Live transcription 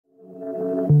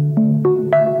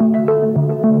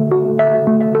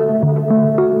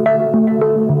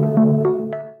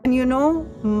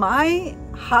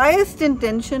highest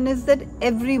intention is that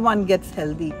everyone gets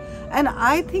healthy. And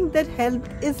I think that health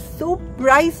is so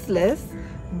priceless,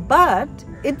 but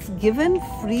it's given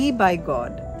free by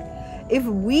God. If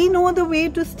we know the way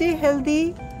to stay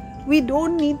healthy, we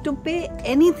don't need to pay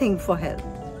anything for health.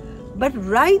 But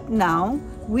right now,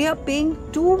 we are paying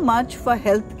too much for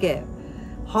health care.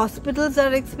 Hospitals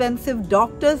are expensive,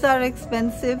 doctors are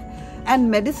expensive,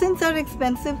 and medicines are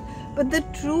expensive. But the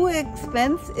true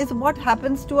expense is what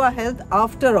happens to our health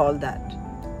after all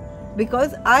that.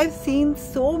 Because I've seen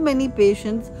so many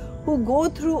patients who go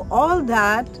through all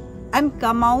that and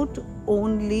come out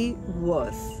only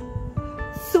worse.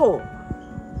 So,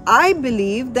 I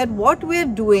believe that what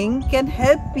we're doing can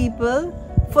help people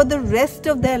for the rest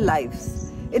of their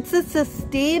lives. It's a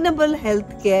sustainable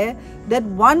health care that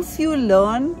once you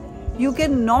learn, you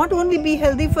can not only be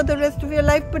healthy for the rest of your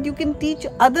life, but you can teach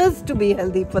others to be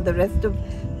healthy for the rest of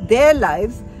their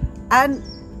lives. And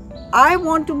I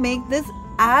want to make this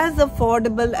as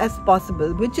affordable as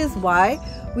possible, which is why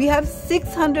we have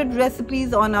 600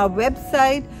 recipes on our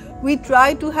website. We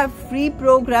try to have free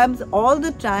programs all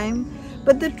the time.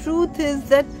 But the truth is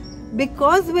that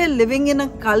because we're living in a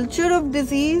culture of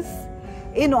disease,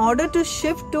 in order to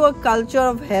shift to a culture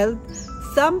of health,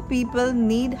 some people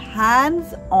need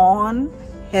hands-on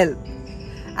help.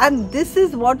 And this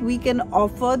is what we can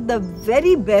offer the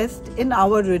very best in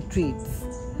our retreats.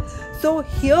 So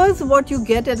here's what you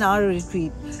get in our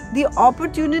retreat: the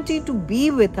opportunity to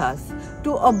be with us,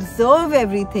 to observe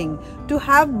everything, to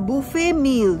have buffet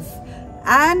meals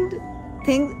and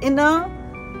things in a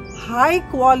high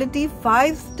quality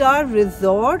 5-star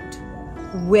resort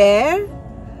where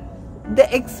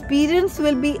the experience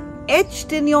will be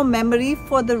etched in your memory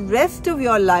for the rest of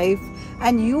your life,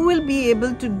 and you will be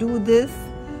able to do this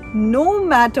no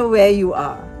matter where you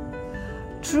are.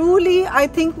 Truly, I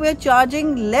think we're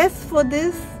charging less for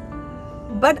this,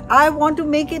 but I want to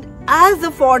make it as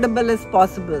affordable as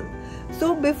possible.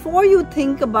 So before you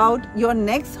think about your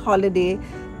next holiday,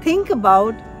 think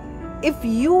about, if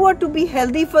you were to be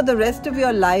healthy for the rest of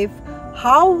your life,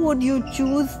 how would you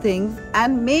choose things?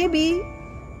 And maybe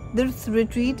this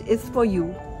retreat is for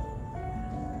you.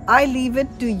 I leave it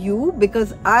to you,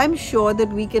 because I'm sure that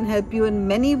we can help you in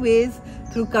many ways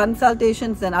through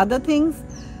consultations and other things.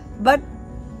 But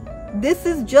this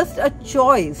is just a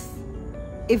choice.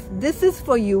 If this is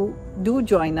for you, do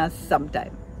join us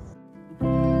sometime.